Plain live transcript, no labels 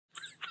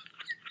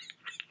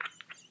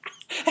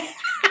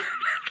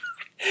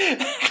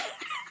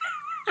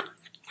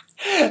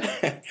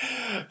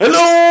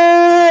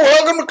Hello,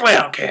 welcome to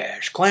Clown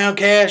Cash. Clown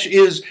Cash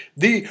is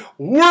the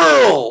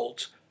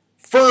world's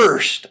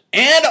first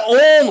and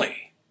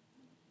only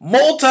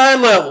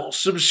multi-level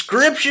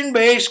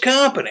subscription-based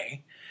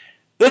company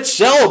that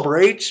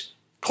celebrates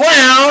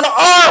clown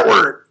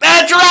artwork.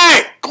 That's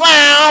right,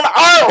 clown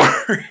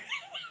artwork.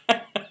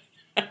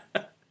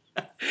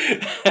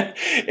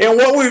 And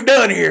what we've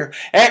done here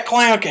at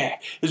Clown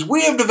Cash is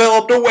we have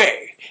developed a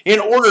way in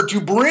order to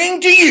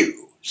bring to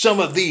you some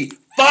of the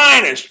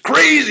finest,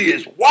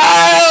 craziest,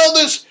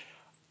 wildest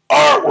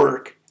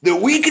artwork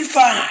that we can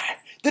find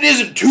that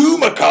isn't too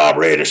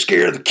macabre to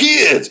scare the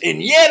kids,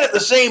 and yet at the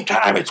same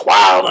time it's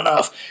wild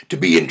enough to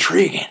be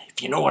intriguing,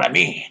 if you know what I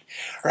mean,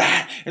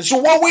 right? And so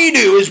what we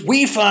do is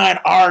we find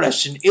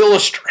artists and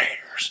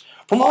illustrators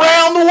from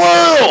around the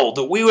world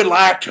that we would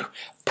like to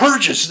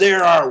purchase their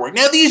artwork.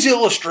 Now these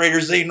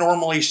illustrators, they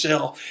normally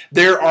sell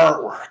their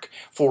artwork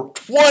for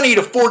 $20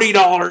 to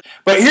 $40,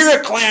 but here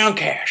at Clown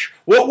Cash,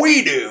 what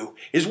we do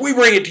is we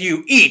bring it to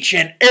you each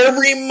and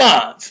every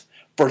month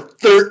for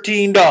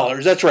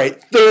 $13. That's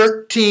right,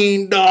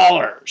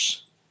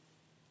 $13.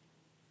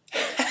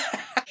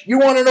 You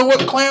want to know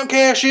what Clown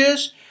Cash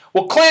is?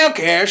 Well, Clown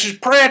Cash is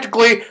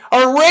practically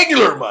our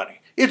regular money.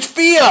 It's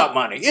fiat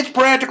money. It's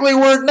practically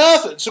worth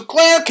nothing. So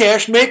Clown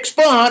Cash makes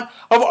fun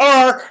of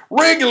our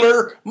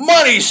regular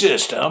money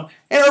system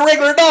and our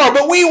regular dollar.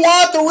 But we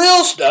want the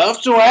real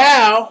stuff, so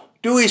how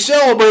do we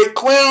celebrate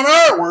clown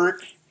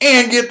artwork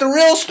and get the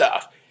real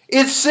stuff?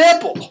 It's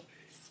simple.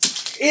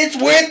 It's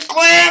with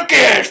Clown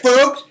Cash,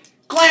 folks.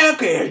 Clown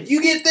Cash.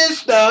 You get this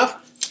stuff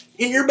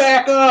in your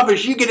back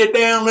office. You get to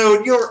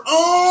download your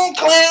own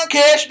Clown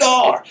Cash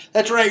dollar.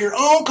 That's right, your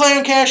own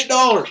Clown Cash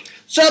dollars.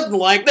 Something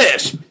like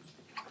this.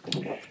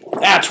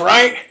 That's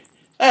right.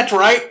 That's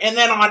right. And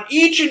then on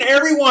each and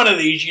every one of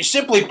these, you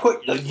simply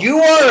put the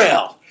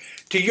URL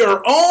to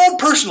your own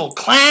personal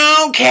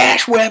Clown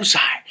Cash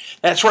website.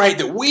 That's right,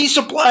 that we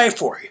supply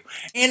for you.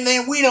 And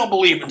then we don't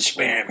believe in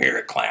spam here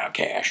at Clown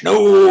Cash.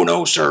 No,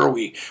 no, sir.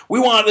 We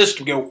want this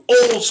to go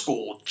old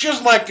school,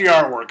 just like the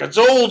artwork. It's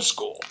old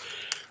school.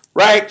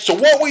 Right? So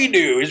what we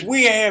do is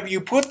we have you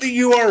put the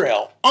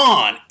URL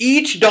on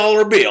each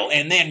dollar bill,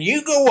 and then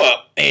you go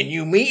up and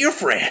you meet your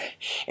friend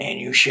and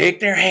you shake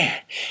their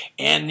hand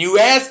and you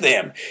ask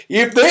them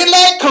if they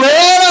like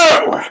clown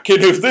artwork.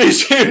 And if they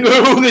say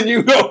no, then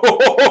you go,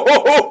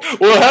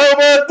 well, how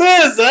about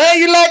this? Huh?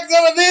 You like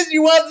some of this?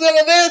 You want some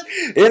of this?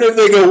 And if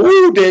they go,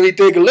 woo, Debbie,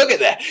 take a look at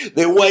that,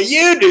 then what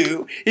you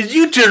do is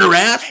you turn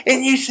around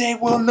and you say,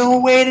 well, no,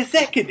 wait a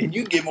second, and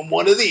you give them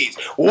one of these.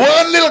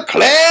 One little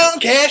Clown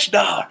Cash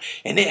dollar,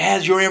 and it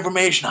has your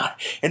information on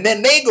it. And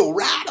then they go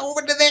right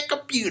over to their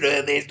computer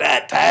and they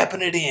start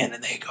typing it in,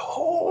 and they go,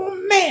 oh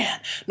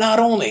man, not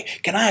only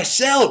can I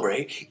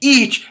celebrate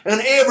each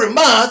and every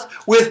month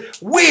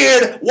with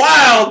weird,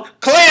 wild,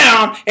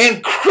 clown,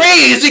 and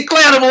crazy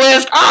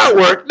clownable-esque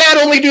artwork, not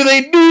only do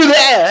they do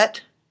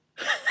that,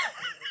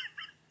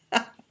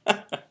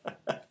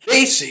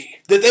 they see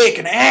that they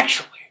can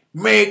actually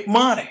make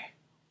money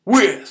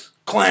with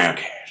Clown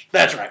Cash.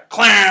 That's right,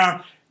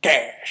 Clown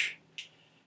Cash.